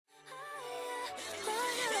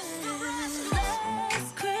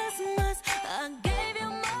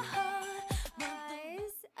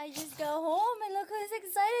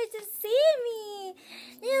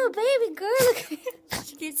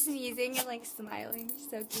sneezing and like smiling.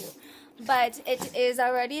 So cute. But it is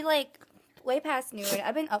already like way past noon.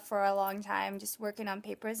 I've been up for a long time just working on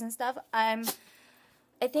papers and stuff. I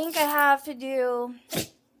think I have to do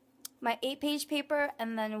my 8-page paper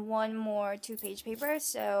and then one more 2-page paper.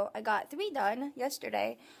 So I got 3 done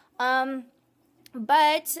yesterday.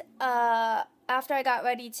 But after I got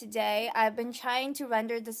ready today, I've been trying to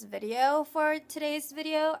render this video for today's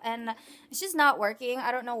video, and it's just not working.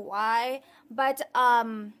 I don't know why, but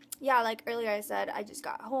yeah, like earlier I said, I just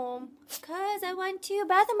got home because I went to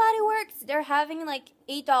Bath and Body Works. They're having like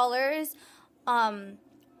 $8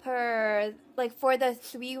 per, like, for the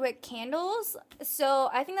 3-wick candles. So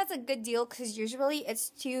I think that's a good deal because usually it's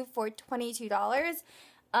 2 for $22.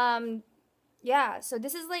 Yeah, so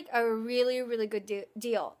this is like a really good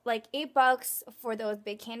deal. Like $8 for those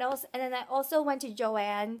big candles. And then I also went to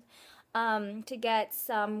Joann to get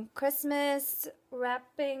some Christmas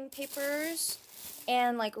wrapping papers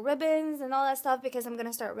and like ribbons and all that stuff because I'm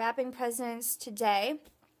gonna start wrapping presents today.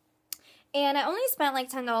 And I only spent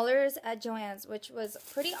like $10 at Joann's, which was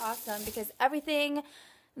pretty awesome because everything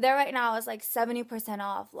there right now is like 70%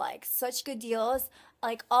 off. Like, such good deals.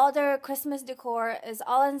 Like, all their Christmas decor is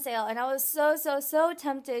all on sale, and I was so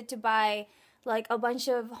tempted to buy like a bunch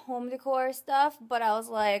of home decor stuff, but I was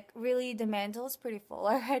like, really, the mantle's pretty full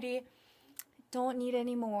already. Don't need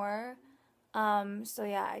any more. So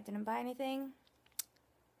yeah, I didn't buy anything.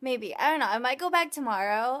 Maybe, I don't know, I might go back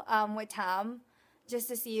tomorrow with Tom just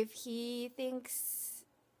to see if he thinks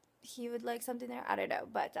he would like something there. I don't know,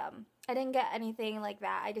 but I didn't get anything like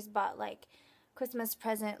that. I just bought like Christmas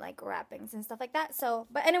present like wrappings and stuff like that. So,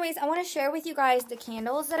 but anyways, I want to share with you guys the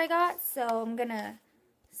candles that I got. So I'm gonna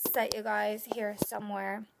set you guys here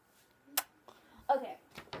somewhere. Okay,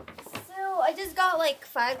 so I just got like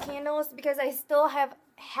 5 candles because I still have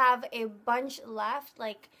a bunch left,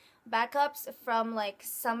 like backups from like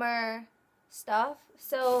summer stuff.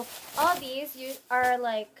 So all these are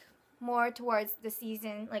like more towards the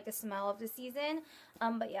season, like the smell of the season.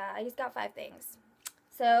 But yeah, I just got 5 things.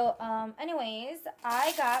 So, anyways,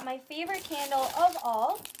 I got my favorite candle of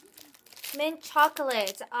all, mint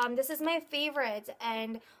chocolate. This is my favorite,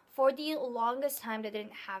 and for the longest time they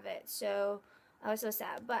didn't have it, so I was so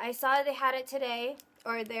sad. But I saw they had it today,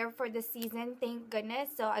 or there for the season, thank goodness.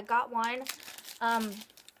 So I got one.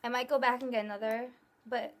 I might go back and get another,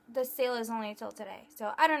 but the sale is only until today,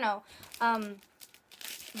 so I don't know.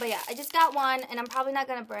 But yeah, I just got one, and I'm probably not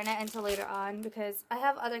going to burn it until later on because I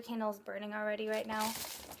have other candles burning already right now.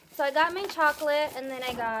 So I got mint chocolate, and then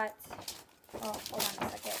I got, oh, hold on a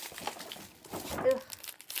second. Ugh.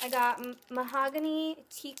 I got mahogany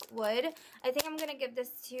teak wood. I think I'm going to give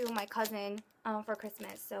this to my cousin for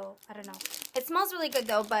Christmas, so I don't know. It smells really good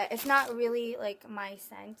though, but it's not really like my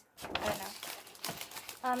scent. I don't know.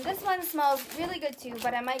 This one smells really good too,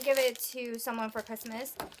 but I might give it to someone for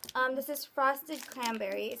Christmas. This is frosted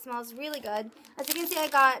cranberry. It smells really good. As you can see, I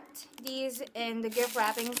got these in the gift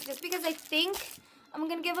wrappings just because I think I'm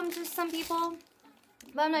going to give them to some people,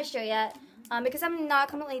 but I'm not sure yet because I'm not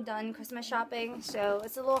completely done Christmas shopping, so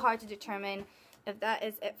it's a little hard to determine if that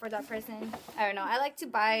is it for that person. I don't know. I like to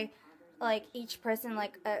buy like each person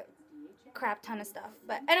like a crap ton of stuff.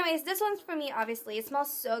 But anyways, this one's for me, obviously. It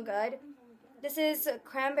smells so good. This is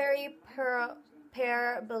cranberry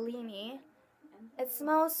pear Bellini. It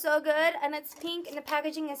smells so good, and it's pink, and the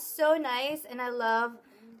packaging is so nice, and I love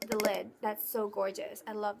the lid. That's so gorgeous.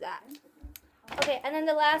 I love that. Okay, and then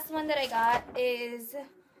the last one that I got is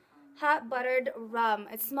hot buttered rum.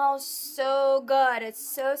 It smells so good. It's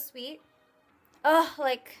so sweet. Oh,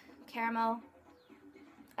 like caramel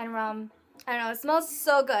and rum. I don't know, it smells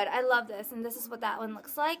so good. I love this, and this is what that one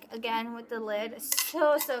looks like. Again, with the lid.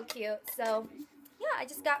 So cute. So, yeah, I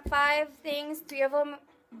just got 5 things. 3 of them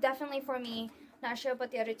definitely for me. Not sure about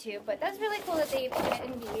the other 2, but that's really cool that they put it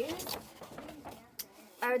in these.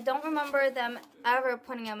 I don't remember them ever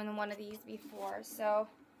putting them in one of these before. So,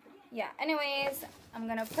 yeah. Anyways, I'm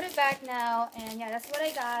going to put it back now, and yeah, that's what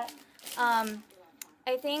I got.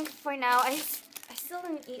 I think for now, I still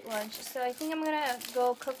didn't eat lunch, so I think I'm gonna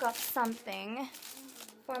go cook up something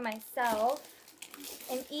for myself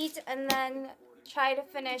and eat, and then try to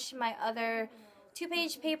finish my other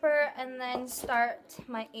 2-page paper and then start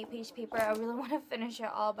my 8-page paper. I really want to finish it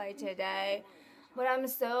all by today, but I'm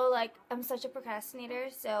such a procrastinator.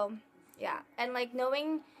 So yeah, and like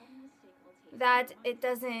knowing that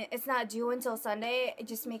it's not due until Sunday, it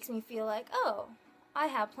just makes me feel like, oh, I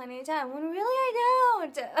have plenty of time, when really I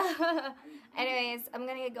don't. Anyways, I'm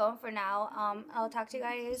gonna get going for now. I'll talk to you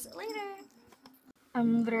guys later.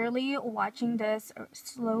 I'm literally watching this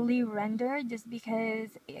slowly render just because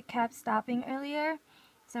it kept stopping earlier.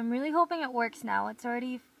 So I'm really hoping it works now. It's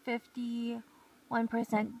already 51%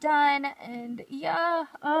 done, and yeah,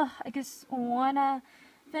 I just wanna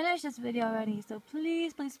finish this video already, so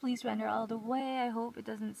please, please, please render all the way. I hope it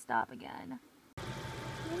doesn't stop again.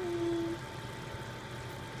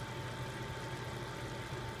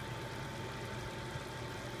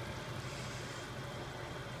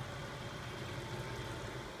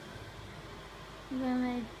 I'm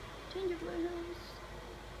gonna change of clothes.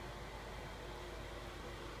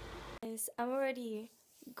 Guys, I'm already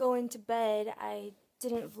going to bed. I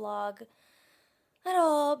didn't vlog at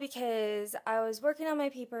all because I was working on my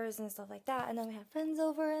papers and stuff like that, and then we had friends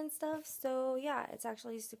over and stuff, so yeah, it's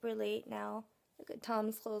actually super late now. Look at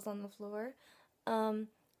Tom's clothes on the floor.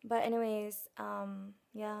 But anyways,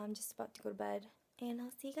 yeah, I'm just about to go to bed, and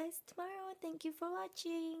I'll see you guys tomorrow. Thank you for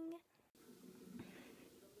watching.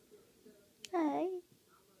 Hi.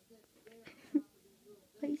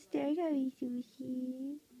 Why staring at me,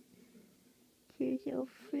 Sushi? You're so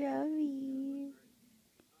fluffy.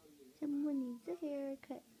 Someone needs a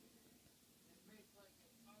haircut.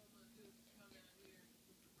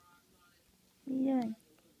 What are you doing?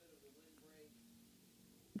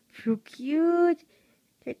 So cute.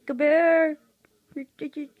 Take a bear.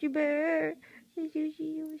 Sushi bear. Sushi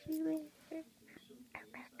bear.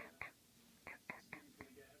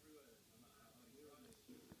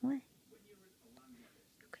 What?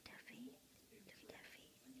 Look at that face. Look at that face.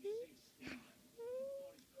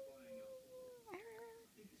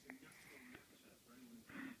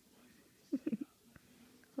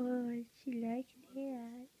 Oh, she likes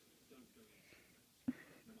that.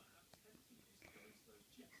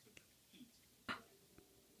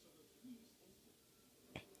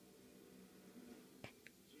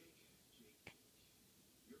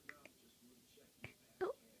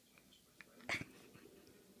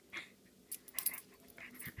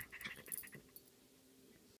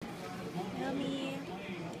 Yummy.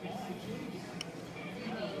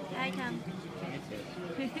 Hi, Tom.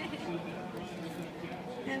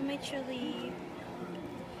 Have my chili.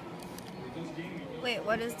 Wait,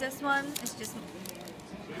 what is this one? It's just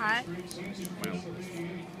hot?